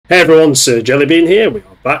Hey everyone, Sir Jellybean here. We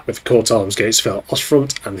are back with Court Arms Gatesville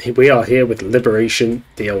Ostfront, and we are here with Liberation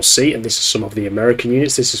DLC, and this is some of the American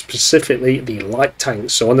units. This is specifically the light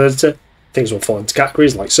tanks. So on the editor, things will fall into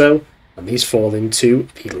categories like so, and these fall into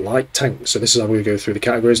the light tanks. So this is how we're going to go through the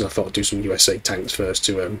categories, and I thought I'd do some USA tanks first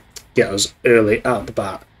to get us early out the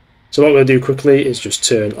bat. So what we're going to do quickly is just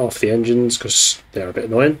turn off the engines, because they're a bit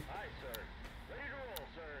annoying.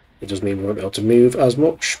 It does mean we won't be able to move as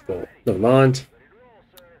much, but never mind.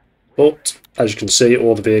 But, as you can see,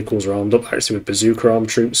 all the vehicles are armed up, actually with bazooka armed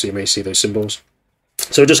troops, so you may see those symbols.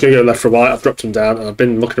 So we're just going to go left for right. I've dropped them down, and I've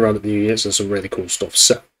been looking around at the new units and some really cool stuff.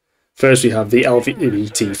 So, first we have the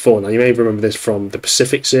LVT-4. Now, you may remember this from the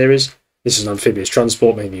Pacific series. This is an amphibious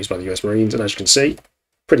transport mainly used by the US Marines, and as you can see,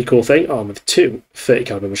 pretty cool thing, armed with two 30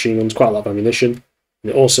 caliber machine guns, quite a lot of ammunition.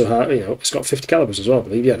 And it also has, it's got 50 calibers as well, I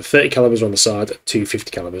believe. Yeah, the 30 calibers are on the side, two 50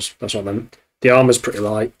 calibers. That's what I meant. The armour's pretty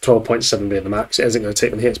light, 12.7 being the max. It isn't going to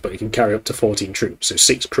take many hits, but you can carry up to 14 troops, so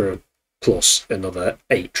 6 crew plus another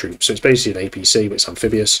 8 troops. So it's basically an APC, but it's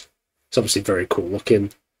amphibious. It's obviously very cool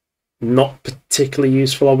looking. Not particularly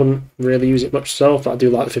useful. I wouldn't really use it much myself, but I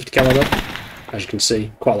do like the 50 caliber. As you can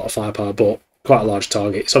see, quite a lot of firepower, but quite a large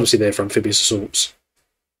target. It's obviously there for amphibious assaults,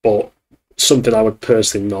 but something I would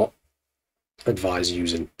personally not advise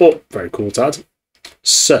using, but very cool to add.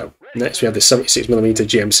 So, next we have the 76mm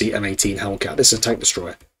GMC M18 Hellcat. This is a tank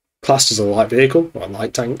destroyer, classed as a light vehicle, or a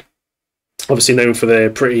light tank. Obviously known for their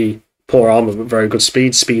pretty poor armour, but very good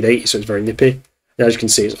speed, speed 80, so it's very nippy. And as you can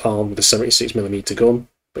see, it's armed with a 76mm gun,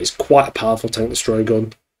 but it's quite a powerful tank destroyer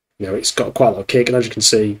gun. It's got quite a lot of kick, and as you can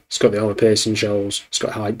see, it's got the armour piercing shells, it's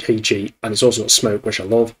got high HE, and it's also got smoke, which I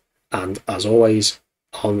love. And as always,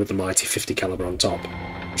 armed with the mighty 50 caliber on top,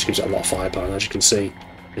 which gives it a lot of firepower. And as you can see,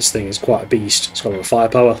 this thing is quite a beast. It's got a lot of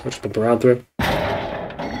firepower. I'll just bump around through.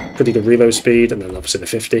 Pretty good reload speed, and then obviously the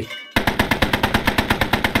 50.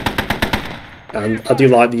 And I do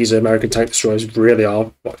like these American tank destroyers. Really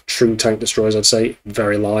are true tank destroyers, I'd say.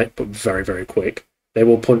 Very light, but very, very quick. They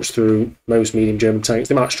will punch through most medium German tanks.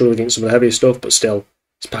 They might struggle against some of the heavier stuff, but still,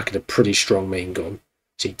 it's packing a pretty strong main gun.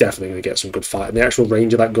 So you're definitely going to get some good fight. And the actual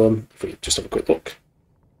range of that gun, if we just have a quick look,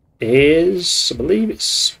 is, I believe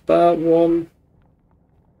it's about one...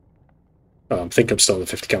 I think I'm still on the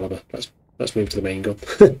 50 caliber. Let's move to the main gun.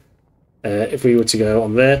 If we were to go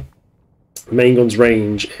on there, the main gun's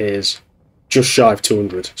range is just shy of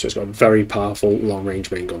 200, so it's got a very powerful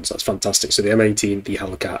long-range main gun. So that's fantastic. So the M18, the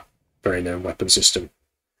Hellcat, very known weapon system.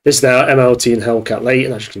 This is their MLT and Hellcat late,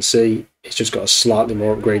 and as you can see, it's just got a slightly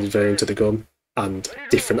more upgraded variant of the gun and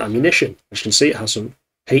different ammunition. As you can see, it has some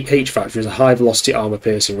H factories, a high-velocity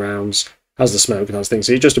armour-piercing rounds, has the smoke and has things.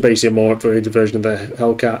 So it's just basically a more upgraded version of the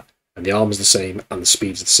Hellcat. And the armor's the same, and the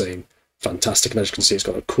speed's the same. Fantastic, and as you can see, it's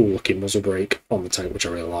got a cool-looking muzzle brake on the tank, which I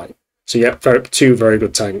really like. So yeah, two very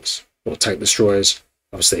good tanks, or tank destroyers.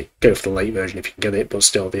 Obviously, go for the late version if you can get it, but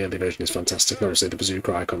still, the early version is fantastic. And obviously, the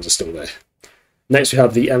bazooka icons are still there. Next, we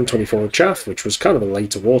have the M24 Chaff, which was kind of a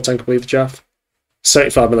later war tank, I believe, the Chaff.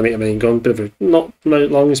 75mm main gun, bit of a not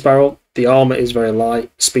longest barrel. The armor is very light,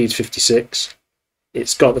 speed's 56.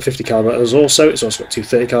 It's got the 50 caliber as also. It's also got two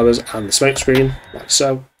 30 calibers and the smoke screen, like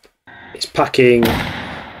so. It's packing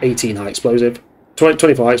 18 high explosive,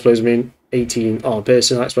 24 high explosive, 18 armor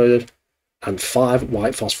piercing high explosive, and 5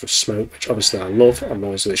 white phosphorus smoke, which obviously I love. I'm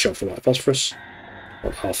always really shot for white phosphorus.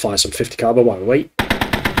 I'll fire some 50 caliber while we wait.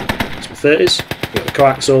 Some 30s, we've got the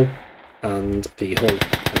coaxial, and the hull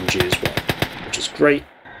MG as well, which is great.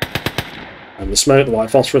 And the smoke, the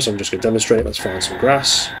white phosphorus, I'm just going to demonstrate. Let's find some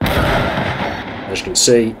grass. As you can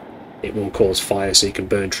see, it will cause fire, so you can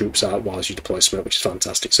burn troops out whilst you deploy smoke, which is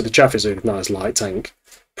fantastic. So the Chaff is a nice light tank,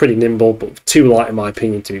 pretty nimble, but too light in my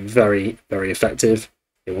opinion to be very, very effective.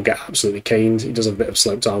 It will get absolutely caned. It does have a bit of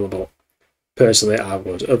sloped armour, but personally I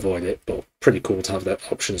would avoid it, but pretty cool to have that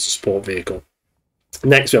option as a support vehicle.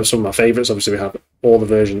 Next we have some of my favourites. Obviously we have all the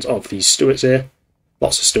versions of these Stuarts here.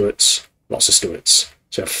 Lots of Stuarts, lots of Stuarts.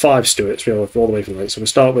 So we have 5 Stuarts, we have all the way from the late. So we'll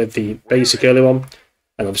start with the basic early one,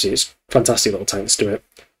 and obviously it's a fantastic little tank Stuart.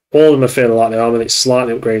 All of them are fairly light, the armour, it's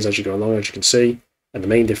slightly upgrades as you go along, as you can see. And the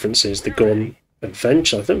main difference is the gun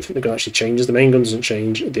eventually, I don't think the gun actually changes. The main gun doesn't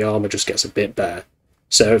change, the armour just gets a bit better.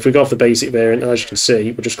 So if we go off the basic variant, as you can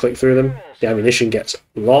see, we'll just click through them. The ammunition gets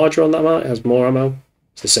larger on that amount, it has more ammo.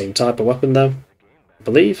 It's the same type of weapon though, I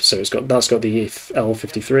believe. So that's got the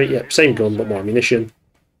L53, yeah, same gun but more ammunition.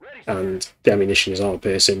 And the ammunition is armour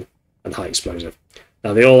piercing and high explosive.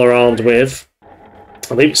 Now they all are armed with,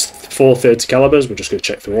 I believe it's 4 30 calibers. We're just going to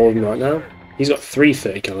check through all of them right now. He's got 3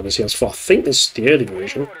 30 calibers. He has 4. I think this is the early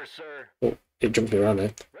version. Oh, it jumped me around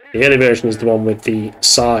there. The early version is the one with the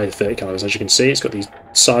side 30 calibers. As you can see, it's got these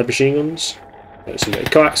side machine guns. So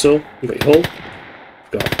you've got your coaxial, you've got your hull,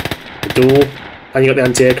 you've got the dual, and you've got the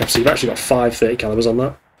anti-aircraft. So you've actually got 5 30 calibers on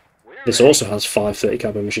that. This also has 5 30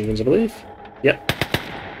 caliber machine guns, I believe. Yep.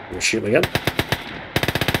 We'll shoot them again.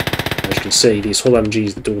 As you can see, these Hull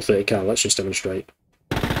MGs, the dual 30 cal, let's just demonstrate.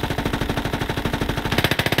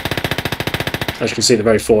 As you can see, they're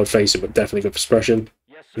very forward facing, but definitely good for suppression.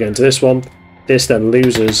 We get into this one. This then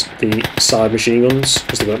loses the side machine guns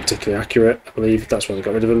because they weren't particularly accurate, I believe. That's why they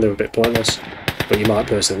got rid of them. They were a bit pointless, but you might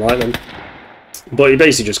personally like them. But he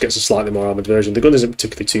basically just gets a slightly more armoured version. The gun isn't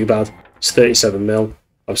particularly too bad. It's 37mm.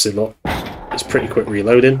 Obviously, look, it's pretty quick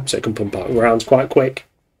reloading, so it can pump out rounds quite quick.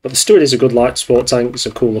 But the Stuart is a good light sport tank. It's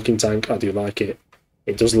a cool looking tank. I do like it.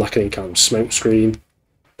 It does lack any kind of smoke screen,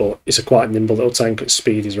 but it's a quite nimble little tank. Its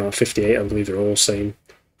speed is around 58. I believe they're all the same.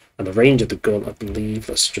 And the range of the gun, I believe,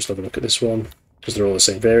 let's just have a look at this one, because they're all the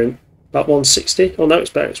same variant. About 160. Oh no,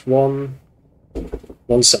 it's better. It's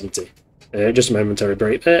 170. Just a momentary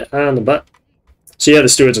break there, and I'm back. So yeah, the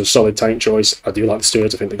Stuart's a solid tank choice. I do like the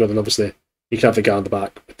Stuarts. I think they're good, and obviously you can have the guy on the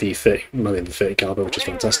back with the 30 caliber, which is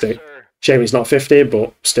fantastic. Shame it's not 50,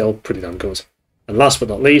 but still pretty damn good. And last but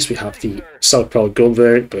not least, we have the self-propelled gun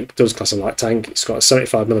variant, but it does class a light tank. It's got a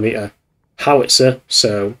 75mm howitzer,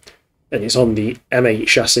 and it's on the M8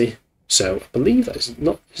 chassis. So I believe that is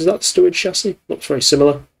not, is that the Stuart chassis? Looks very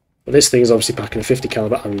similar. But this thing is obviously packing a 50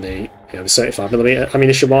 caliber and the 75mm.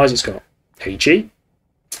 Ammunition-wise, it's got HE,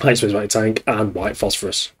 high explosive tank, and white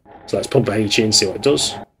phosphorus. So let's pump a HE and see what it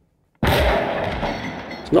does.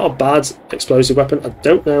 It's not a bad explosive weapon. I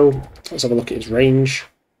don't know. Let's have a look at its range.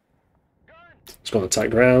 It's got an attack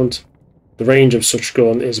ground. The range of such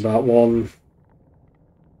gun is about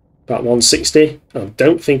 160. I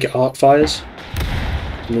don't think it arc fires.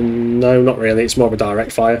 No, not really. It's more of a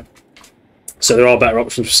direct fire. So there are better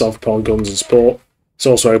options for self-propelled guns and support. It's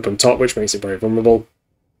also open top, which makes it very vulnerable.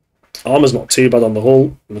 Armour's not too bad on the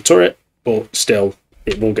hull and the turret, but still,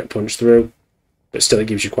 it will get punched through. But still, it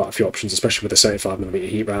gives you quite a few options, especially with the 75mm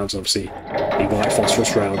heat rounds. Obviously, the white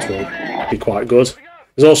phosphorus rounds will be quite good.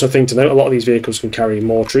 There's also a thing to note, a lot of these vehicles can carry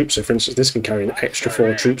more troops. So for instance, this can carry an extra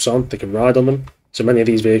 4 troops on. They can ride on them. So many of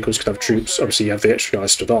these vehicles could have troops. Obviously, you have the extra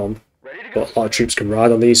guys stood on, but a lot of troops can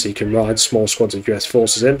ride on these. So you can ride small squads of US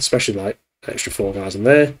forces in, especially like extra 4 guys in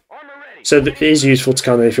there. So it is useful to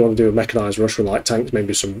kind of, if you want to do a mechanised rush with light tanks,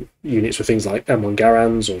 maybe some units with things like M1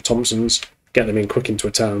 Garans or Thompsons, get them in quick into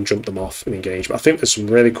a town, jump them off and engage. But I think there's some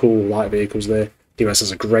really cool light vehicles there. The US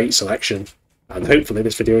has a great selection, and hopefully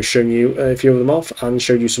this video has shown you a few of them off and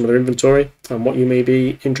showed you some of their inventory and what you may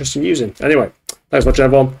be interested in using. Anyway, thanks for watching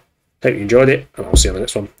everyone. Hope you enjoyed it, and I'll see you on the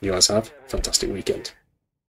next one. You guys have a fantastic weekend.